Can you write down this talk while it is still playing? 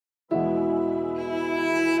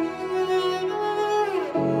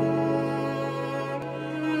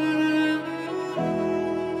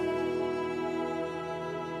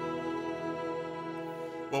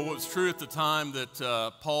Well, it's true at the time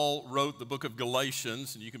that Paul wrote the book of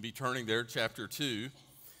Galatians, and you can be turning there, chapter 2.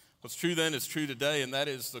 What's true then is true today, and that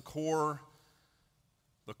is the core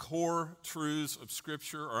truths of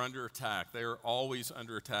Scripture are under attack. They are always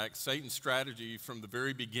under attack. Satan's strategy from the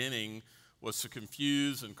very beginning was to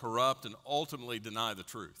confuse and corrupt and ultimately deny the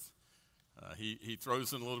truth. He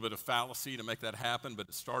throws in a little bit of fallacy to make that happen, but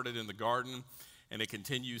it started in the garden, and it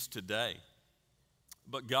continues today.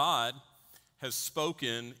 But God has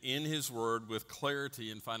spoken in his word with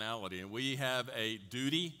clarity and finality, and we have a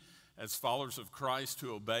duty as followers of Christ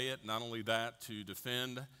to obey it, not only that, to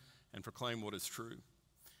defend and proclaim what is true.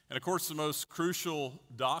 And of course, the most crucial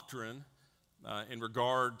doctrine in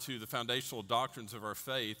regard to the foundational doctrines of our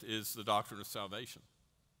faith is the doctrine of salvation.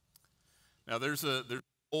 Now, there's an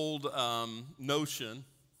old notion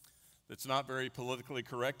that's not very politically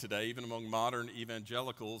correct today, even among modern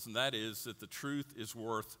evangelicals, and that is that the truth is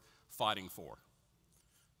worth fighting for.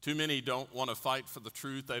 Too many don't want to fight for the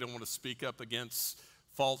truth. They don't want to speak up against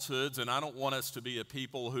falsehoods, and I don't want us to be a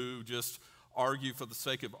people who just argue for the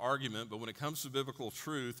sake of argument, but when it comes to biblical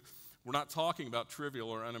truth, we're not talking about trivial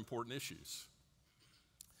or unimportant issues.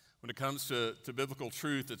 When it comes to biblical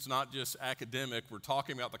truth, it's not just academic. We're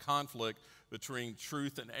talking about the conflict between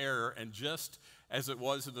truth and error, and just as it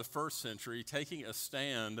was in the first century, taking a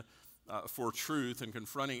stand for truth and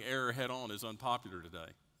confronting error head on is unpopular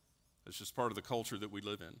today. It's just part of the culture that we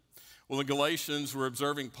live in. Well, in Galatians, we're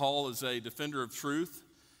observing Paul as a defender of truth.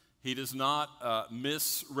 He does not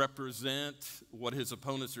misrepresent what his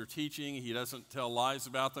opponents are teaching. He doesn't tell lies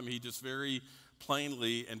about them. He just very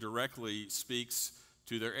plainly and directly speaks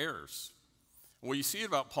to their errors. And what you see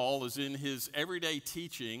about Paul is in his everyday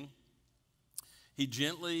teaching, he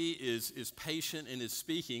gently is patient in his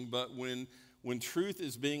speaking, but when truth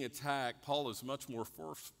is being attacked, Paul is much more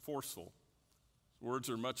forceful. His words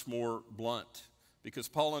are much more blunt, because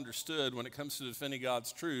Paul understood when it comes to defending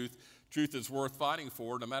God's truth, truth is worth fighting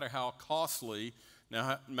for, no matter how costly,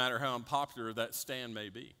 no matter how unpopular that stand may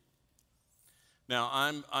be. Now,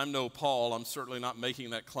 I'm no Paul. I'm certainly not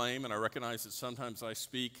making that claim, and I recognize that sometimes I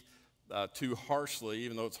speak too harshly,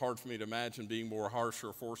 even though it's hard for me to imagine being more harsh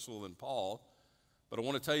or forceful than Paul. But I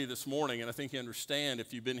want to tell you this morning, and I think you understand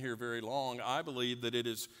if you've been here very long, I believe that it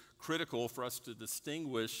is critical for us to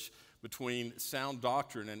distinguish between sound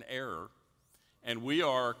doctrine and error. And we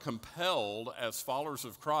are compelled as followers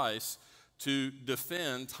of Christ to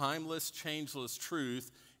defend timeless, changeless truth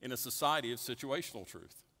in a society of situational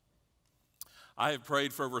truth. I have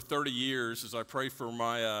prayed for over 30 years, as I pray for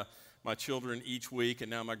my children each week and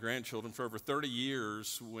now my grandchildren. For over 30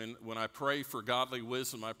 years, when I pray for godly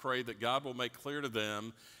wisdom, I pray that God will make clear to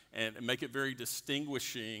them and make it very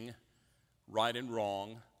distinguishing, right and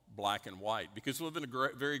wrong, black and white. Because we live in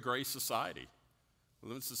a very gray society. We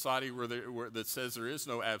live in a society that says there is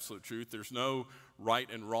no absolute truth. There's no right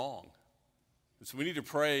and wrong. And so we need to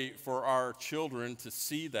pray for our children to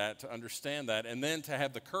see that, to understand that, and then to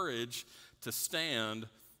have the courage to stand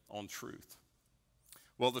on truth.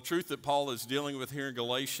 Well, the truth that Paul is dealing with here in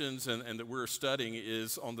Galatians and that we're studying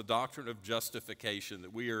is on the doctrine of justification,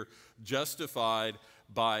 that we are justified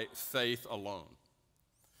by faith alone.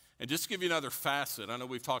 And just to give you another facet, I know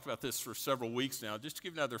we've talked about this for several weeks now, just to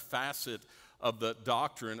give you another facet of the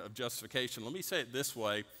doctrine of justification, let me say it this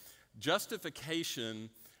way: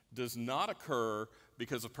 justification does not occur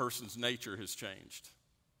because a person's nature has changed.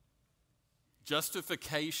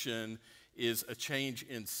 Justification is a change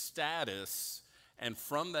in status, and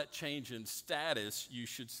from that change in status, you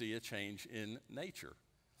should see a change in nature.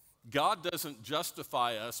 God doesn't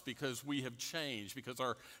justify us because we have changed, because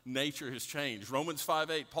our nature has changed. Romans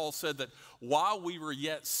 5:8, Paul said that while we were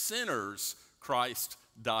yet sinners, Christ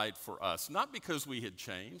died for us. Not because we had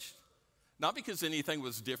changed, not because anything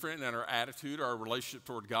was different in our attitude or our relationship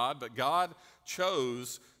toward God, but God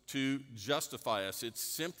chose to justify us. It's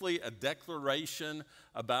simply a declaration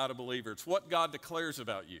about a believer. It's what God declares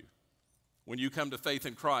about you when you come to faith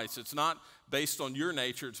in Christ. It's not based on your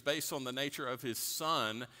nature, it's based on the nature of his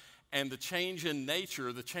Son. And the change in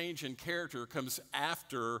nature, the change in character comes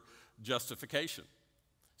after justification.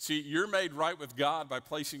 See, you're made right with God by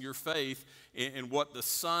placing your faith in what the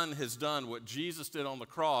Son has done, what Jesus did on the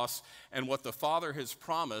cross, and what the Father has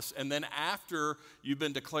promised. And then after you've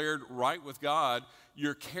been declared right with God,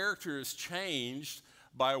 your character is changed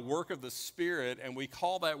by a work of the Spirit, and we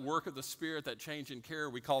call that work of the Spirit, that change in character,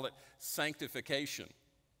 we call it sanctification.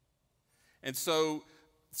 And so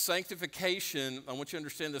sanctification, I want you to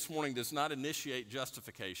understand this morning, does not initiate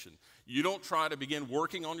justification. You don't try to begin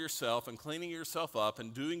working on yourself and cleaning yourself up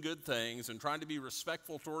and doing good things and trying to be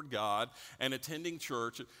respectful toward God and attending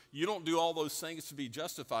church. You don't do all those things to be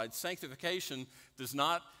justified. Sanctification does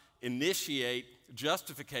not initiate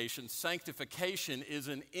justification. Sanctification is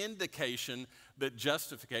an indication that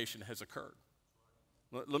justification has occurred.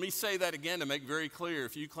 Let me say that again to make very clear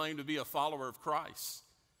if you claim to be a follower of Christ.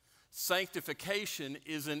 Sanctification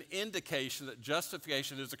is an indication that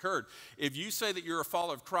justification has occurred. If you say that you're a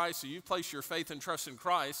follower of Christ, so you place your faith and trust in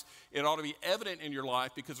Christ, it ought to be evident in your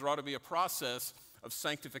life because there ought to be a process of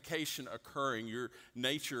sanctification occurring. Your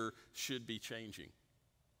nature should be changing.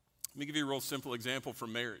 Let me give you a real simple example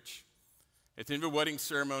from marriage. At the end of a wedding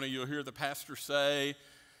ceremony, you'll hear the pastor say,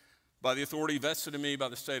 by the authority vested in me by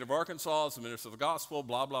the state of Arkansas as the minister of the gospel,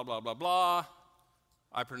 blah, blah, blah, blah, blah,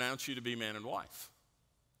 I pronounce you to be man and wife.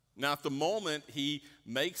 Now, at the moment he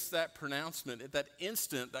makes that pronouncement, at that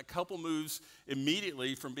instant, that couple moves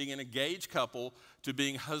immediately from being an engaged couple to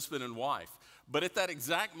being husband and wife. But at that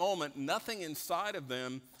exact moment, nothing inside of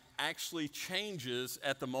them actually changes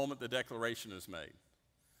at the moment the declaration is made.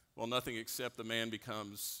 Well, nothing except the man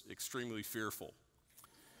becomes extremely fearful.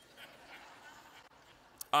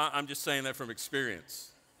 I'm just saying that from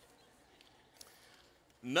experience.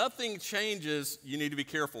 Nothing changes. You need to be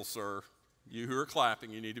careful, sir. You who are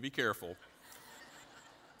clapping, you need to be careful.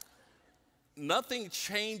 Nothing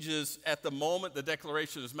changes at the moment the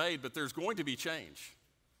declaration is made, but there's going to be change,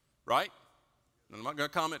 right? And I'm not going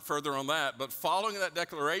to comment further on that, but following that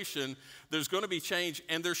declaration, there's going to be change,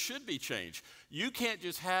 and there should be change. You can't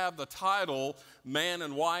just have the title man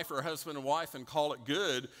and wife or husband and wife and call it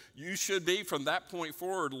good. You should be, from that point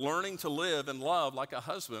forward, learning to live and love like a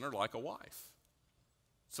husband or like a wife.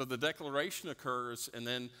 So the declaration occurs, and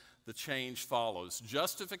then the change follows.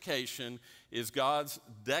 Justification is God's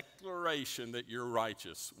declaration that you're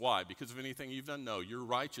righteous. Why? Because of anything you've done? No, you're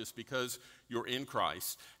righteous because you're in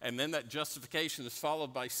Christ. And then that justification is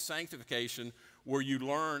followed by sanctification, where you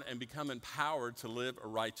learn and become empowered to live a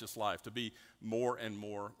righteous life, to be more and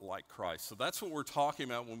more like Christ. So that's what we're talking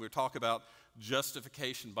about when we talk about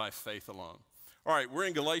justification by faith alone. All right, we're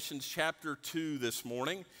in Galatians chapter 2 this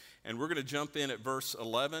morning, and we're going to jump in at verse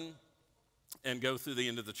 11 and go through the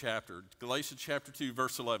end of the chapter. Galatians chapter 2,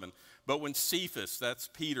 verse 11. But when Cephas, that's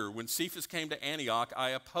Peter, when Cephas came to Antioch, I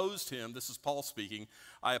opposed him, this is Paul speaking,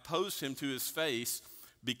 I opposed him to his face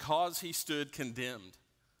because he stood condemned.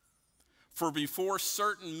 For before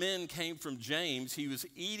certain men came from James, he was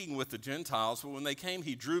eating with the Gentiles, but when they came,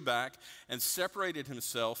 he drew back and separated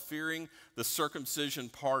himself, fearing the circumcision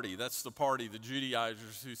party. That's the party, the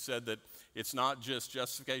Judaizers, who said that it's not just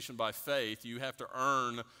justification by faith, you have to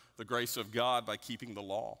earn the grace of God by keeping the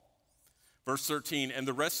law. Verse 13, and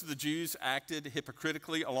the rest of the Jews acted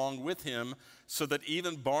hypocritically along with him, so that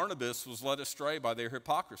even Barnabas was led astray by their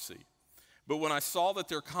hypocrisy. But when I saw that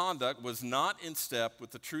their conduct was not in step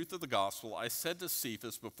with the truth of the gospel, I said to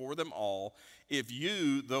Cephas before them all, if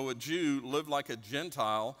you, though a Jew, live like a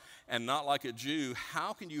Gentile and not like a Jew,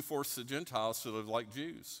 how can you force the Gentiles to live like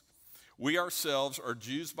Jews? We ourselves are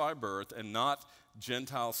Jews by birth and not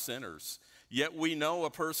Gentile sinners. Yet we know a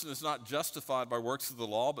person is not justified by works of the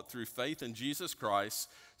law, but through faith in Jesus Christ.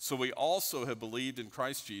 So we also have believed in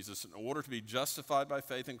Christ Jesus in order to be justified by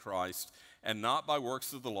faith in Christ and not by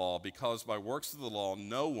works of the law, because by works of the law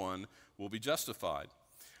no one will be justified.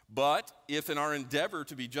 But if in our endeavor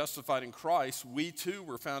to be justified in Christ, we too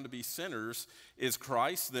were found to be sinners, is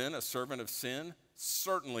Christ then a servant of sin?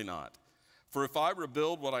 Certainly not. For if I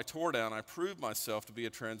rebuild what I tore down, I prove myself to be a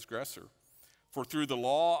transgressor. For through the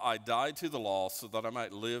law I died to the law so that I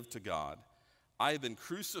might live to God. I have been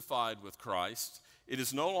crucified with Christ. It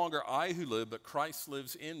is no longer I who live, but Christ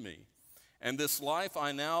lives in me. And this life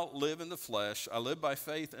I now live in the flesh, I live by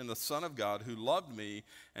faith in the Son of God who loved me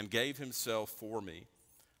and gave himself for me.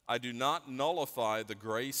 I do not nullify the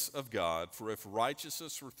grace of God, for if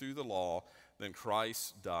righteousness were through the law, then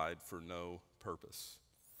Christ died for no purpose.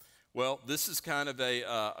 Well, this is kind of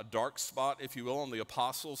a dark spot, if you will, on the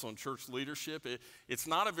apostles, on church leadership. It's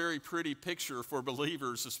not a very pretty picture for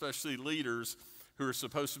believers, especially leaders who are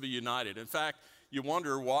supposed to be united. In fact, you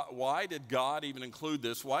wonder, why did God even include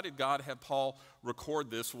this? Why did God have Paul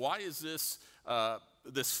record this? Why is this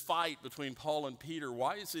fight between Paul and Peter,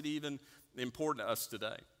 why is it even important to us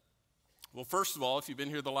today? Well, first of all, if you've been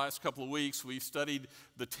here the last couple of weeks, we've studied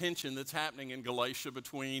the tension that's happening in Galatia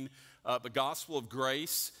between the gospel of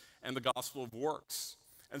grace and the gospel of works.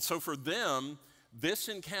 And so for them, this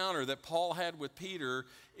encounter that Paul had with Peter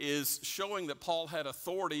is showing that Paul had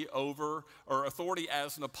authority over, or authority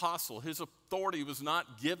as an apostle. His authority was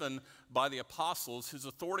not given by the apostles. His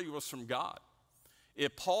authority was from God.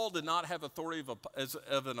 If Paul did not have authority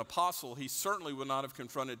of an apostle, he certainly would not have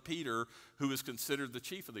confronted Peter, who is considered the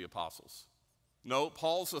chief of the apostles. No,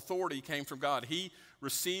 Paul's authority came from God. He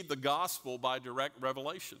received the gospel by direct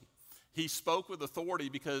revelation. He spoke with authority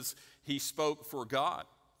because he spoke for God.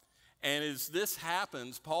 And as this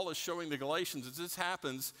happens, Paul is showing the Galatians, as this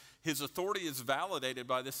happens, his authority is validated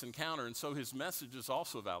by this encounter, and so his message is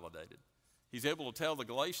also validated. He's able to tell the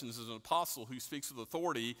Galatians, as an apostle who speaks with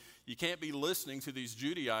authority, you can't be listening to these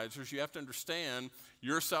Judaizers. You have to understand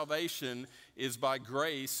your salvation is by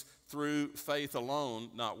grace through faith alone,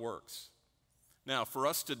 not works. Now, for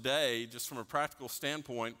us today, just from a practical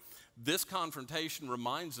standpoint, this confrontation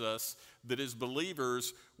reminds us that as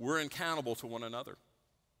believers, we're accountable to one another.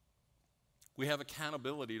 We have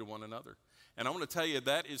accountability to one another. And I want to tell you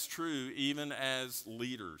that is true even as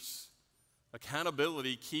leaders.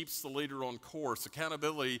 Accountability keeps the leader on course.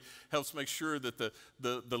 Accountability helps make sure that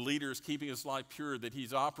the leader is keeping his life pure, that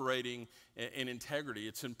he's operating in integrity.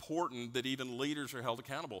 It's important that even leaders are held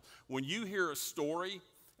accountable. When you hear a story,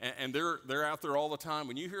 and they're out there all the time,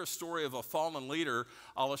 when you hear a story of a fallen leader,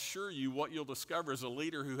 I'll assure you what you'll discover is a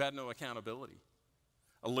leader who had no accountability.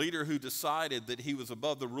 A leader who decided that he was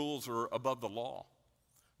above the rules or above the law.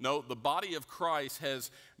 No, the body of Christ has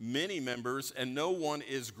many members, and no one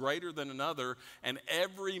is greater than another, and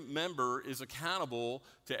every member is accountable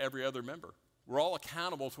to every other member. We're all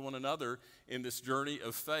accountable to one another in this journey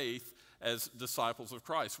of faith as disciples of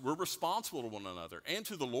Christ. We're responsible to one another and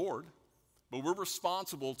to the Lord, but we're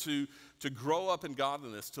responsible to grow up in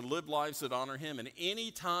godliness, to live lives that honor him. And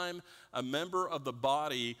any time a member of the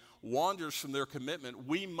body wanders from their commitment,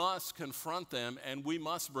 we must confront them and we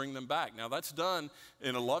must bring them back. Now, that's done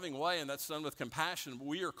in a loving way and that's done with compassion, but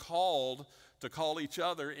we are called to call each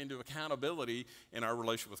other into accountability in our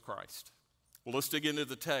relationship with Christ. Well, let's dig into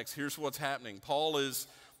the text. Here's what's happening. Paul is,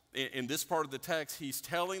 in this part of the text, he's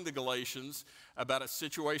telling the Galatians about a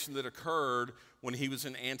situation that occurred when he was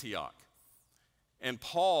in Antioch. And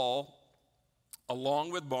Paul,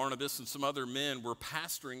 along with Barnabas and some other men, were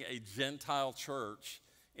pastoring a Gentile church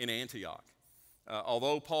in Antioch.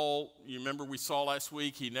 Although Paul, you remember we saw last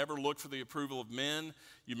week, he never looked for the approval of men.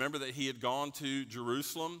 You remember that he had gone to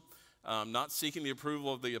Jerusalem, not seeking the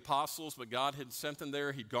approval of the apostles, but God had sent them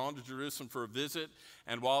there. He'd gone to Jerusalem for a visit.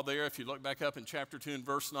 And while there, if you look back up in chapter 2 and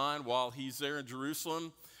verse 9, while he's there in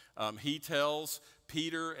Jerusalem, he tells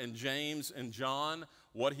Peter and James and John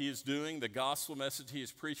what he is doing, the gospel message he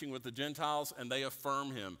is preaching with the Gentiles, and they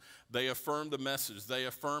affirm him. They affirm the message. They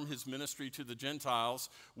affirm his ministry to the Gentiles,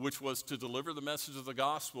 which was to deliver the message of the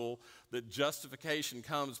gospel that justification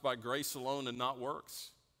comes by grace alone and not works.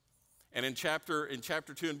 And in chapter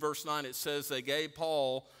 2 and verse 9, it says they gave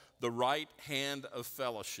Paul the right hand of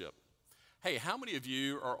fellowship. Hey, how many of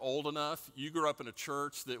you are old enough, you grew up in a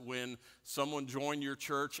church that when someone joined your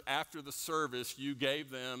church after the service, you gave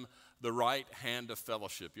them the right hand of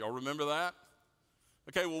fellowship? Y'all remember that?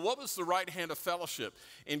 Okay, well, what was the right hand of fellowship?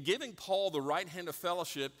 In giving Paul the right hand of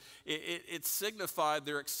fellowship, it signified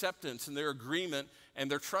their acceptance and their agreement and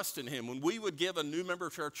their trust in him. When we would give a new member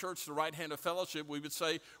to our church the right hand of fellowship, we would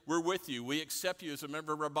say, we're with you. We accept you as a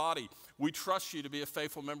member of our body. We trust you to be a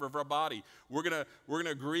faithful member of our body. We're gonna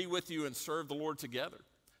agree with you and serve the Lord together.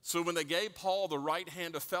 So when they gave Paul the right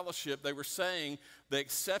hand of fellowship, they were saying they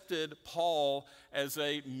accepted Paul as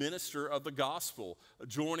a minister of the gospel,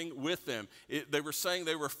 joining with them. They were saying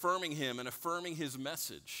they were affirming him and affirming his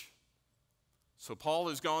message. So Paul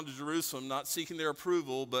has gone to Jerusalem, not seeking their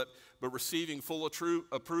approval, but receiving full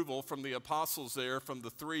approval from the apostles there, from the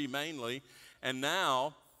three mainly. And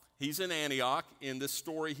now he's in Antioch in this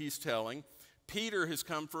story he's telling. Peter has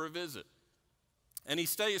come for a visit. And he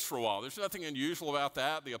stays for a while. There's nothing unusual about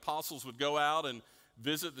that. The apostles would go out and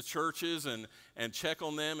visit the churches and check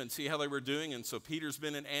on them and see how they were doing. And so Peter's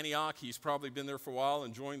been in Antioch. He's probably been there for a while,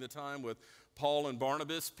 enjoying the time with Paul and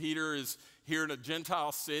Barnabas. Peter is here in a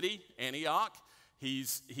Gentile city, Antioch.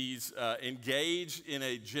 He's engaged in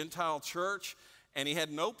a Gentile church, and he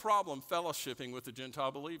had no problem fellowshipping with the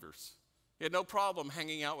Gentile believers. He had no problem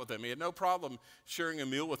hanging out with them. He had no problem sharing a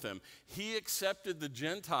meal with them. He accepted the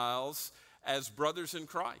Gentiles as brothers in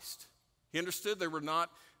Christ. He understood they were not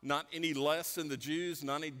any less than the Jews,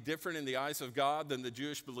 not any different in the eyes of God than the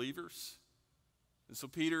Jewish believers. And so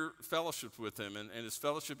Peter fellowshiped with them, and his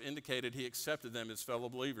fellowship indicated he accepted them as fellow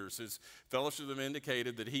believers. His fellowship with them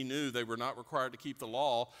indicated that he knew they were not required to keep the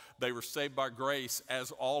law. They were saved by grace, as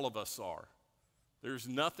all of us are. There's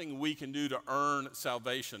nothing we can do to earn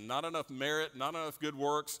salvation. Not enough merit, not enough good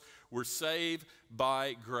works. We're saved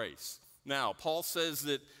by grace. Now, Paul says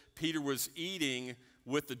that Peter was eating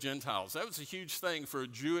with the Gentiles. That was a huge thing for a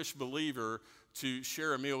Jewish believer to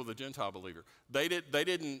share a meal with a Gentile believer. They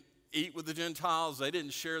didn't eat with the Gentiles. They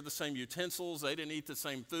didn't share the same utensils. They didn't eat the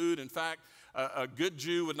same food. In fact, a good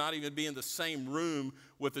Jew would not even be in the same room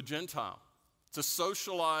with a Gentile. To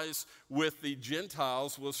socialize with the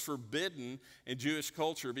Gentiles was forbidden in Jewish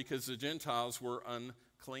culture because the Gentiles were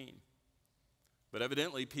unclean. But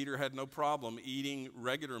evidently, Peter had no problem eating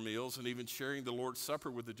regular meals and even sharing the Lord's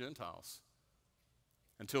Supper with the Gentiles.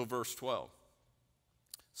 Until verse 12.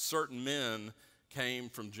 Certain men came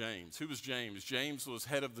from James. Who was James? James was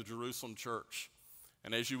head of the Jerusalem church.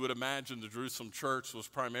 And as you would imagine, the Jerusalem church was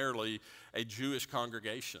primarily a Jewish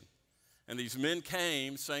congregation. And these men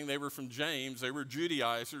came saying they were from James. They were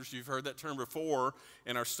Judaizers. You've heard that term before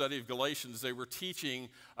in our study of Galatians. They were teaching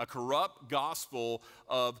a corrupt gospel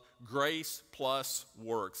of grace plus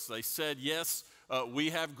works. They said, yes,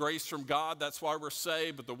 we have grace from God. That's why we're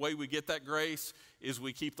saved. But the way we get that grace is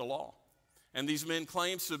we keep the law. And these men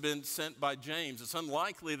claim to have been sent by James. It's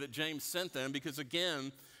unlikely that James sent them because,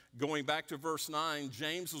 again, going back to verse 9,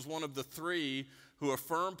 James was one of the three who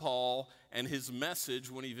affirmed Paul and his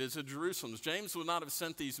message when he visited Jerusalem. James would not have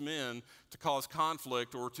sent these men to cause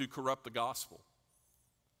conflict or to corrupt the gospel.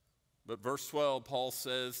 But verse 12, Paul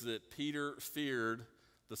says that Peter feared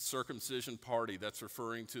the circumcision party. That's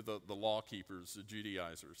referring to the law keepers, the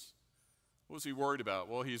Judaizers. What was he worried about?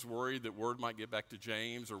 Well, he's worried that word might get back to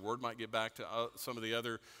James or word might get back to some of the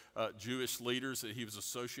other Jewish leaders that he was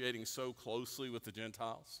associating so closely with the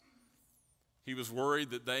Gentiles. He was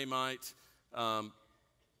worried that they might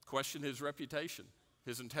question his reputation,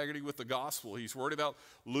 his integrity with the gospel. He's worried about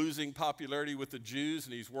losing popularity with the Jews,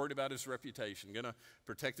 and he's worried about his reputation, going to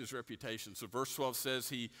protect his reputation. So verse 12 says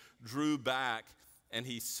he drew back and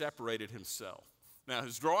he separated himself. Now,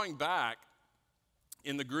 his drawing back,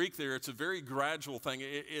 in the Greek there, it's a very gradual thing.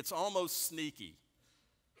 It's almost sneaky.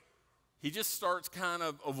 He just starts kind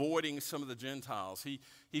of avoiding some of the Gentiles.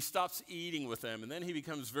 He stops eating with them, and then he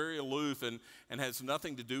becomes very aloof and has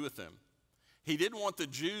nothing to do with them. He didn't want the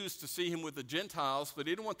Jews to see him with the Gentiles, but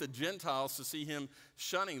he didn't want the Gentiles to see him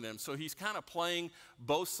shunning them. So he's kind of playing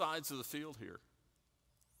both sides of the field here.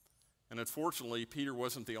 And unfortunately, Peter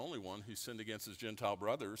wasn't the only one who sinned against his Gentile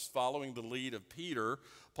brothers. Following the lead of Peter,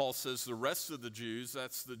 Paul says the rest of the Jews,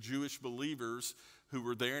 that's the Jewish believers who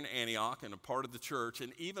were there in Antioch and a part of the church,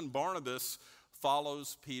 and even Barnabas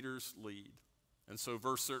follows Peter's lead. And so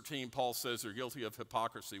verse 13, Paul says they're guilty of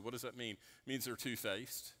hypocrisy. What does that mean? It means they're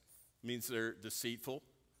two-faced. It means they're deceitful.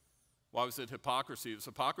 Why was it hypocrisy? It was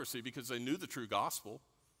hypocrisy because they knew the true gospel.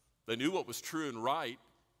 They knew what was true and right,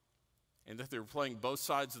 and that they were playing both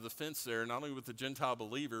sides of the fence there, not only with the Gentile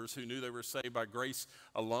believers who knew they were saved by grace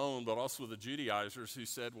alone, but also with the Judaizers who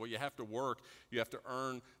said, well, you have to work, you have to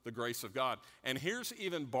earn the grace of God. And here's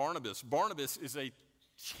even Barnabas. Barnabas is a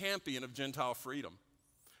champion of Gentile freedom.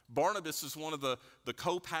 Barnabas is one of the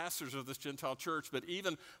co-pastors of this Gentile church, but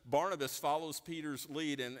even Barnabas follows Peter's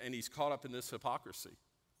lead, and he's caught up in this hypocrisy.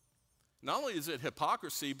 Not only is it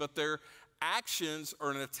hypocrisy, but their actions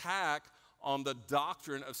are an attack on the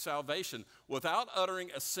doctrine of salvation. Without uttering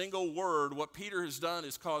a single word, what Peter has done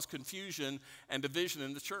is cause confusion and division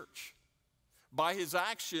in the church. By his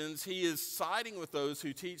actions, he is siding with those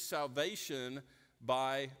who teach salvation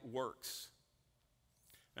by works.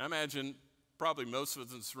 Now imagine probably most of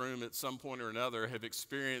us in this room at some point or another have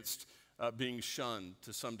experienced being shunned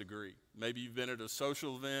to some degree. Maybe you've been at a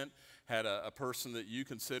social event, had a person that you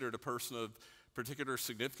considered a person of particular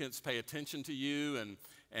significance pay attention to you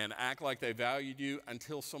and act like they valued you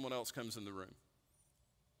until someone else comes in the room.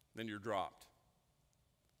 Then you're dropped.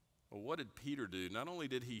 Well, what did Peter do? Not only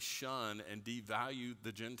did he shun and devalue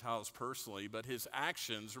the Gentiles personally, but his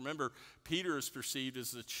actions, remember, Peter is perceived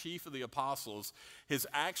as the chief of the apostles. His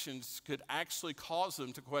actions could actually cause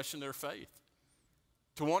them to question their faith,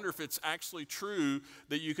 to wonder if it's actually true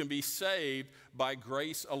that you can be saved by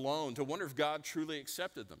grace alone, to wonder if God truly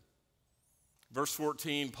accepted them. Verse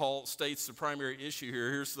 14, Paul states the primary issue here.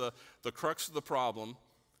 Here's the crux of the problem.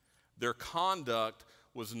 Their conduct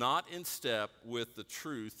was not in step with the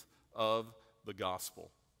truth of the gospel.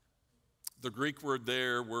 The Greek word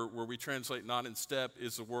there, where we translate not in step,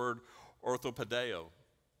 is the word orthopedeo.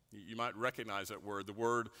 You might recognize that word. The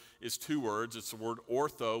word is two words. It's the word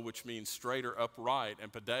ortho, which means straight or upright, and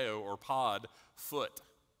pedeo, or pod, foot.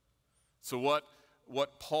 So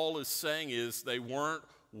what Paul is saying is they weren't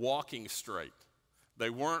walking straight. They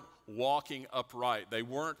weren't walking upright. They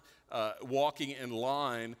weren't walking in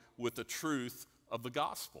line with the truth of the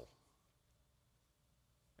gospel.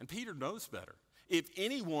 And Peter knows better. If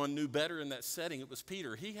anyone knew better in that setting, it was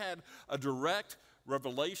Peter. He had a direct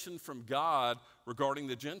revelation from God regarding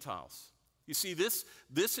the Gentiles. You see,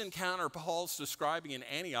 this encounter Paul's describing in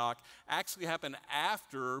Antioch actually happened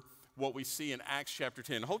after what we see in Acts chapter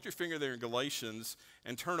 10. Hold your finger there in Galatians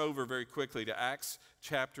and turn over very quickly to Acts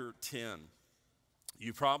chapter 10.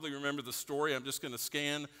 You probably remember the story. I'm just going to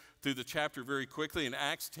scan through the chapter very quickly. In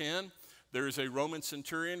Acts 10, there is a Roman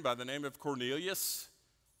centurion by the name of Cornelius.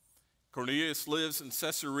 Cornelius lives in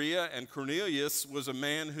Caesarea, and Cornelius was a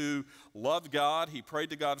man who loved God. He prayed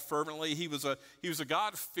to God fervently. He was a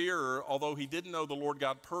God-fearer, although he didn't know the Lord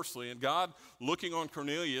God personally. And God, looking on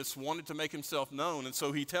Cornelius, wanted to make himself known. And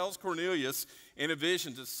so he tells Cornelius in a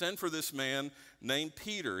vision to send for this man named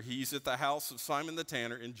Peter. He's at the house of Simon the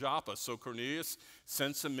tanner in Joppa. So Cornelius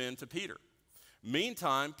sends some men to Peter.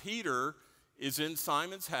 Meantime, Peter is in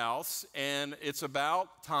Simon's house, and it's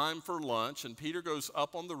about time for lunch, and Peter goes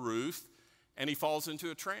up on the roof, and he falls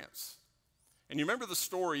into a trance. And you remember the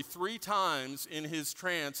story, 3 times in his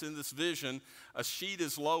trance, in this vision, a sheet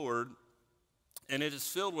is lowered, and it is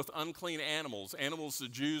filled with unclean animals, animals the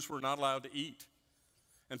Jews were not allowed to eat.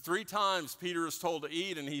 And 3 times Peter is told to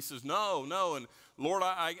eat, and he says, no, and Lord,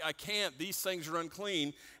 I can't, these things are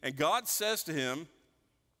unclean. And God says to him,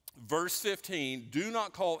 verse 15, do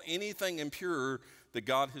not call anything impure that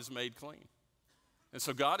God has made clean. And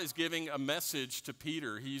so God is giving a message to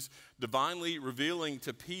Peter. He's divinely revealing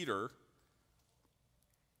to Peter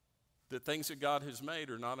that things that God has made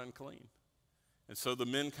are not unclean. And so the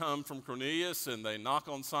men come from Cornelius, and they knock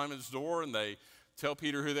on Simon's door, and they tell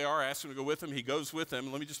Peter who they are, ask him to go with them. He goes with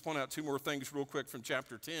them. Let me just point out 2 more things real quick from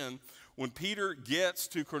chapter 10. When Peter gets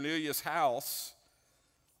to Cornelius' house,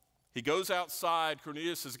 he goes outside.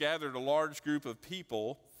 Cornelius has gathered a large group of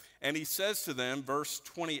people, and he says to them, verse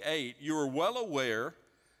 28, you are well aware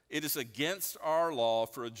it is against our law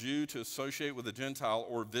for a Jew to associate with a Gentile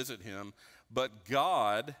or visit him, but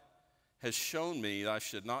God has shown me that I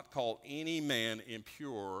should not call any man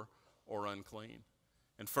impure or unclean.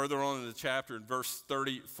 And further on in the chapter, in verse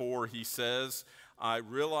 34, he says, I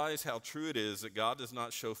realize how true it is that God does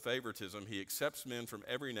not show favoritism. He accepts men from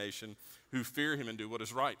every nation who fear him and do what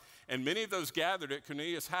is right. And many of those gathered at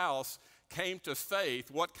Cornelius' house came to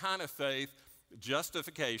faith. What kind of faith?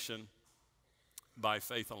 Justification by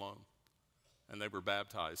faith alone. And they were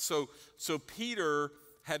baptized. So Peter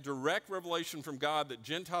had direct revelation from God that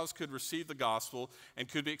Gentiles could receive the gospel and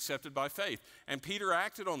could be accepted by faith. And Peter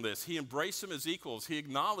acted on this. He embraced them as equals. He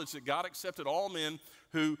acknowledged that God accepted all men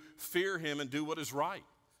who fear him and do what is right.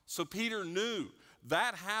 So Peter knew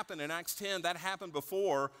that happened in Acts 10. That happened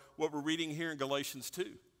before what we're reading here in Galatians 2.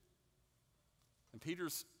 And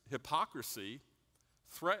Peter's hypocrisy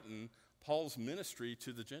threatened Paul's ministry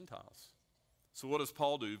to the Gentiles. So what does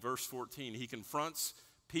Paul do? Verse 14, he confronts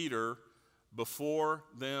Peter before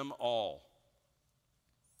them all.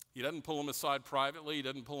 He doesn't pull him aside privately. He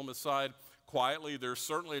doesn't pull him aside quietly. There's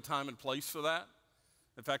certainly a time and place for that.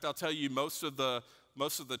 In fact, I'll tell you, most of the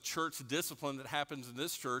church discipline that happens in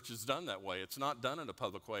this church is done that way. It's not done in a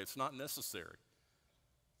public way. It's not necessary.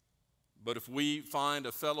 But if we find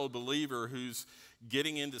a fellow believer who's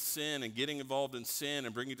getting into sin and getting involved in sin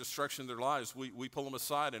and bringing destruction to their lives, we pull them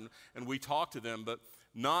aside and we talk to them. But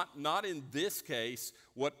not in this case.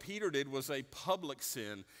 What Peter did was a public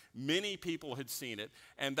sin. Many people had seen it,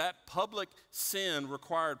 and that public sin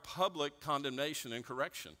required public condemnation and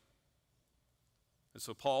correction. And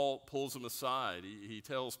so Paul pulls him aside. He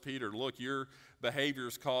tells Peter, look, your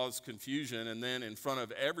behaviors cause confusion. And then in front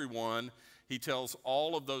of everyone, he tells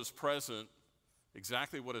all of those present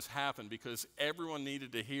exactly what has happened, because everyone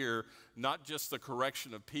needed to hear not just the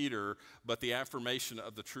correction of Peter, but the affirmation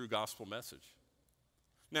of the true gospel message.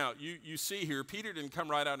 Now, you see here, Peter didn't come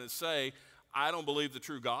right out and say, I don't believe the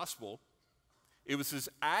true gospel. It was his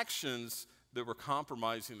actions that were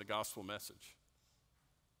compromising the gospel message.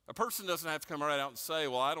 A person doesn't have to come right out and say,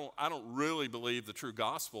 well, I don't really believe the true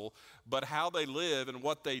gospel, but how they live and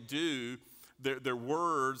what they do, their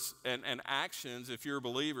words and actions, if you're a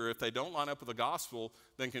believer, if they don't line up with the gospel,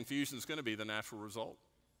 then confusion is going to be the natural result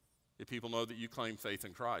if people know that you claim faith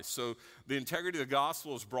in Christ. So the integrity of the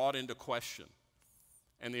gospel is brought into question.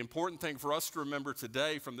 And the important thing for us to remember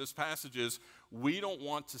today from this passage is we don't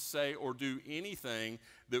want to say or do anything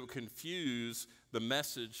that would confuse the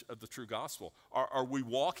message of the true gospel. Are we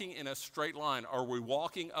walking in a straight line? Are we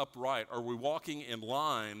walking upright? Are we walking in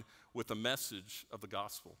line with the message of the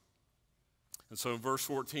gospel? And so in verse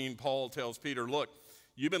 14, Paul tells Peter, look,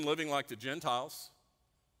 you've been living like the Gentiles.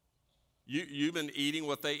 You've been eating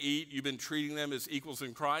what they eat. You've been treating them as equals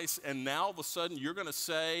in Christ. And now all of a sudden you're going to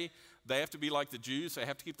say they have to be like the Jews. They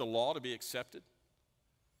have to keep the law to be accepted.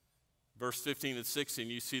 Verse 15 and 16,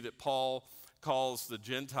 you see that Paul calls the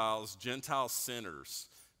Gentiles Gentile sinners.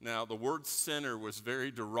 Now, the word sinner was very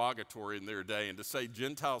derogatory in their day, and to say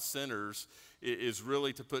Gentile sinners is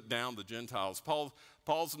really to put down the Gentiles.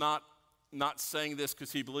 Paul's not not saying this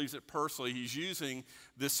because he believes it personally. He's using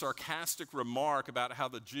this sarcastic remark about how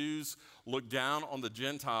the Jews looked down on the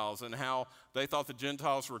Gentiles and how they thought the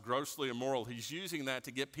Gentiles were grossly immoral. He's using that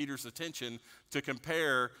to get Peter's attention to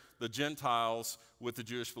compare the Gentiles with the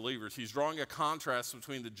Jewish believers. He's drawing a contrast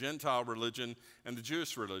between the Gentile religion and the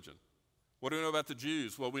Jewish religion. What do we know about the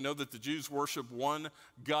Jews? Well, we know that the Jews worship one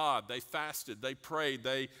God. They fasted, they prayed,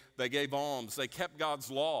 they gave alms, they kept God's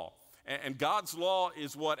law. And God's law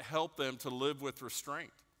is what helped them to live with restraint.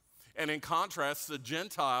 And in contrast, the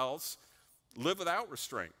Gentiles live without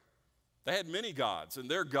restraint. They had many gods, and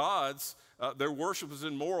their gods, their worship was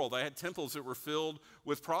immoral. They had temples that were filled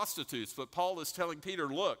with prostitutes. But Paul is telling Peter,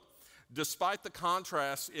 look, despite the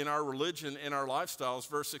contrast in our religion, in our lifestyles,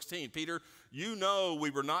 verse 16, Peter, you know we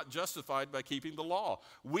were not justified by keeping the law.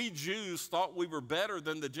 We Jews thought we were better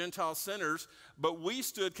than the Gentile sinners, but we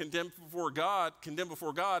stood condemned before God,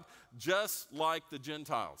 just like the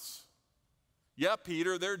Gentiles. Yeah,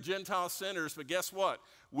 Peter, they're Gentile sinners, but guess what?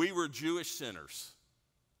 We were Jewish sinners.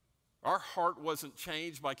 Our heart wasn't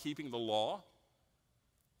changed by keeping the law,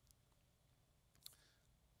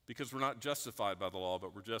 because we're not justified by the law,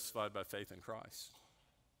 but we're justified by faith in Christ.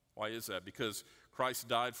 Why is that? Because Christ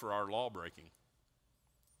died for our law breaking.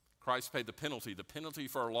 Christ paid the penalty. The penalty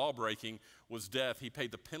for our law breaking was death. He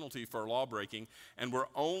paid the penalty for our law breaking, and we're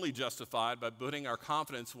only justified by putting our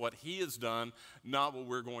confidence in what he has done, not what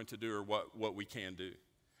we're going to do or what we can do.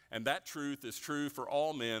 And that truth is true for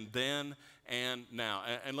all men then and now.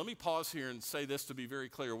 And let me pause here and say this to be very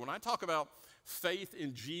clear. When I talk about faith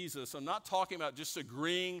in Jesus, I'm not talking about just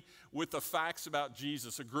agreeing with the facts about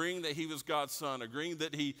Jesus, agreeing that he was God's son, agreeing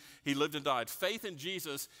that he lived and died. Faith in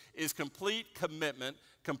Jesus is complete commitment,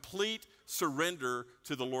 complete surrender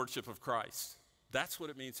to the lordship of Christ. That's what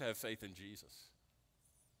it means to have faith in Jesus.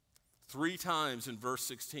 3 times in verse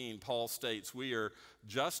 16, Paul states, we are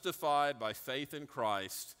justified by faith in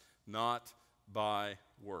Christ, not by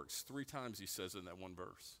works. 3 times he says in that one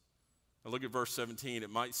verse. Now look at verse 17.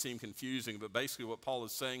 It might seem confusing, but basically what Paul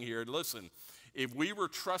is saying here, listen, if we were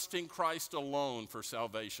trusting Christ alone for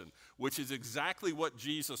salvation, which is exactly what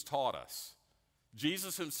Jesus taught us,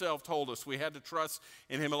 Jesus himself told us we had to trust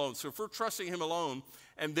in him alone. So if we're trusting him alone,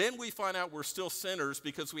 and then we find out we're still sinners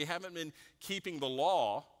because we haven't been keeping the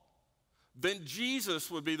law, then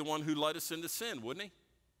Jesus would be the one who led us into sin, wouldn't he?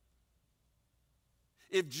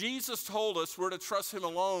 If Jesus told us we're to trust him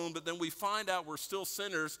alone, but then we find out we're still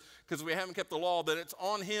sinners because we haven't kept the law, then it's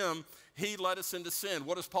on him. He led us into sin.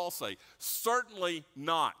 What does Paul say? Certainly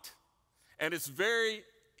not. And it's very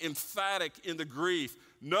emphatic in the Greek.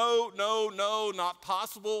 No, no, no, not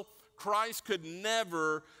possible. Christ could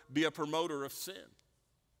never be a promoter of sin.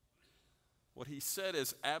 What he said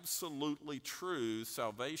is absolutely true.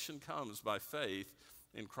 Salvation comes by faith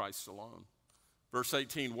in Christ alone. Verse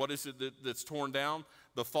 18, what is it that's torn down?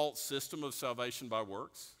 The false system of salvation by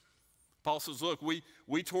works. Paul says, look,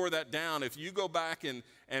 we tore that down. If you go back and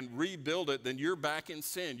rebuild it, then you're back in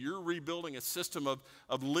sin. You're rebuilding a system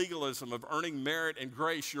of legalism, of earning merit and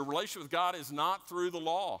grace. Your relationship with God is not through the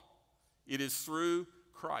law. It is through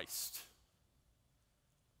Christ.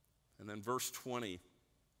 And then verse 20,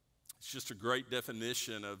 it's just a great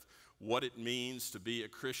definition of what it means to be a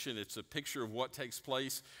Christian. It's a picture of what takes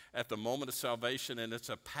place at the moment of salvation, and it's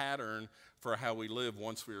a pattern for how we live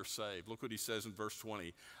once we are saved. Look what he says in verse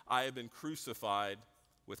 20. I have been crucified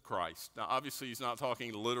with Christ. Now, obviously, he's not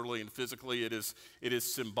talking literally and physically. It is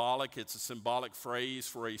symbolic. It's a symbolic phrase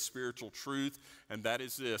for a spiritual truth, and that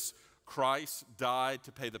is this. Christ died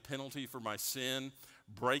to pay the penalty for my sin,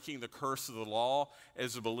 breaking the curse of the law.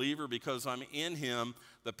 As a believer, because I'm in him,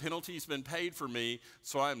 the penalty's been paid for me,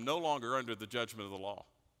 so I am no longer under the judgment of the law.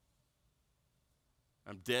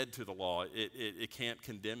 I'm dead to the law. It can't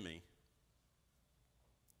condemn me.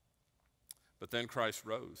 But then Christ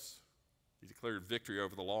rose. He declared victory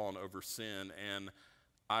over the law and over sin, and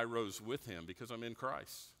I rose with him because I'm in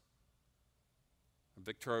Christ. I'm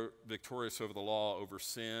victorious over the law, over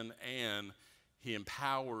sin, and he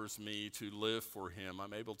empowers me to live for him.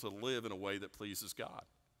 I'm able to live in a way that pleases God.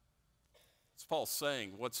 It's Paul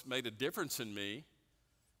saying, what's made a difference in me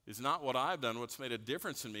is not what I've done. What's made a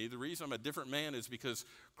difference in me, the reason I'm a different man is because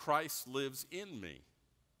Christ lives in me.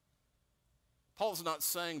 Paul's not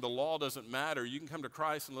saying the law doesn't matter. You can come to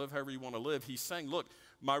Christ and live however you want to live. He's saying, look,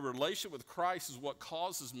 my relationship with Christ is what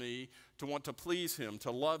causes me to want to please him, to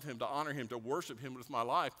love him, to honor him, to worship him with my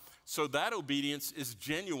life. So that obedience is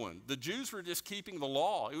genuine. The Jews were just keeping the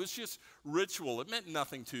law. It was just ritual. It meant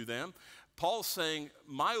nothing to them. Paul's saying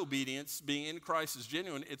my obedience, being in Christ, is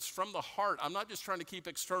genuine. It's from the heart. I'm not just trying to keep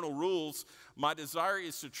external rules. My desire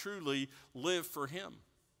is to truly live for him.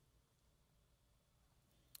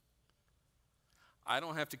 I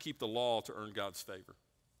don't have to keep the law to earn God's favor.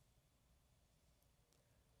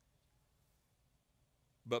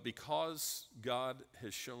 But because God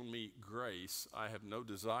has shown me grace, I have no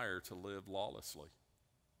desire to live lawlessly.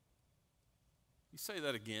 You say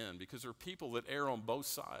that again because there are people that err on both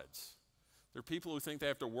sides. There are people who think they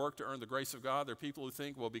have to work to earn the grace of God. There are people who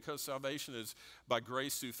think, well, because salvation is by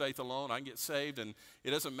grace through faith alone, I can get saved and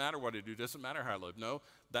it doesn't matter what I do, it doesn't matter how I live. No,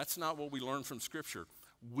 that's not what we learn from Scripture.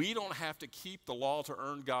 We don't have to keep the law to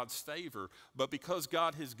earn God's favor, but because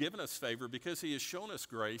God has given us favor, because he has shown us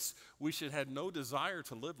grace, we should have no desire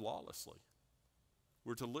to live lawlessly.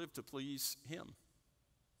 We're to live to please him.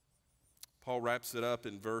 Paul wraps it up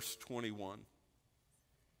in verse 21.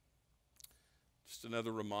 Just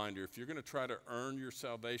another reminder, if you're going to try to earn your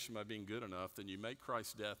salvation by being good enough, then you make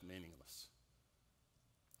Christ's death meaningless.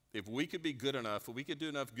 If we could be good enough, if we could do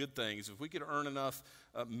enough good things, if we could earn enough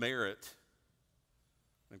merit,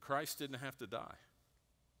 then Christ didn't have to die.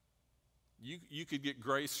 You could get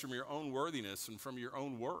grace from your own worthiness and from your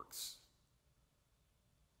own works.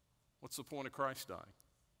 What's the point of Christ dying?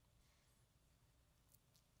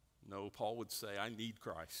 No, Paul would say, I need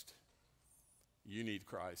Christ. You need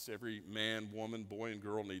Christ. Every man, woman, boy, and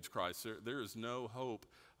girl needs Christ. There is no hope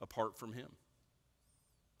apart from him.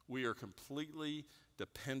 We are completely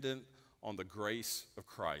dependent on the grace of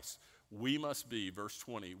Christ. We must be, verse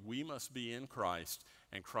 20, we must be in Christ,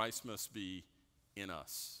 and Christ must be in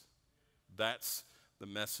us. That's the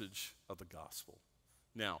message of the gospel.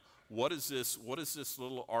 Now, what is this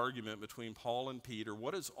little argument between Paul and Peter?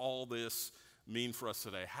 What does all this mean for us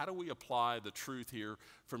today? How do we apply the truth here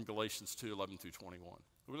from Galatians 2:11 through 21?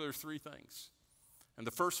 Well, there are three things. And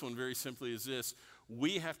the first one very simply is this: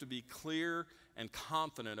 we have to be clear and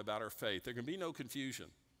confident about our faith. There can be no confusion.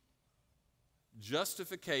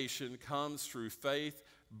 Justification comes through faith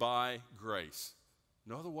by grace.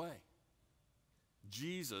 No other way.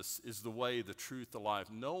 Jesus is the way, the truth, the life.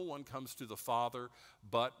 No one comes to the Father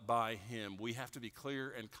but by him. We have to be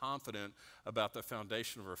clear and confident about the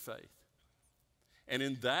foundation of our faith. And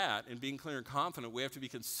in that, in being clear and confident, we have to be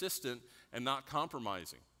consistent and not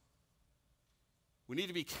compromising. We need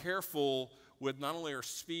to be careful with not only our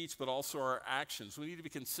speech, but also our actions. We need to be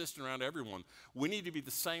consistent around everyone. We need to be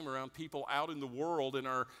the same around people out in the world, in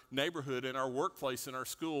our neighborhood, in our workplace, in our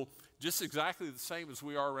school, just exactly the same as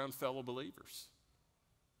we are around fellow believers.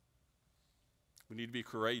 We need to be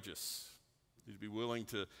courageous. We need to be willing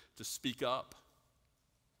to speak up.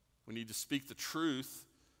 We need to speak the truth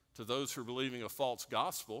to those who are believing a false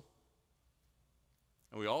gospel.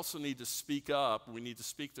 And we also need to speak up. We need to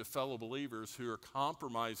speak to fellow believers who are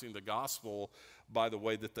compromising the gospel by the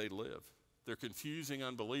way that they live. They're confusing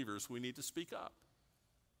unbelievers. We need to speak up.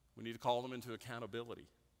 We need to call them into accountability.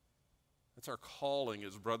 That's our calling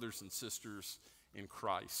as brothers and sisters in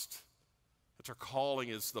Christ. That's our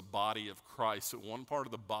calling as the body of Christ. That one part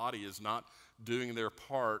of the body is not doing their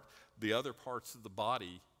part, the other parts of the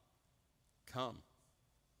body come.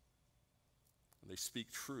 And they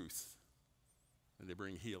speak truth, and they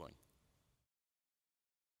bring healing.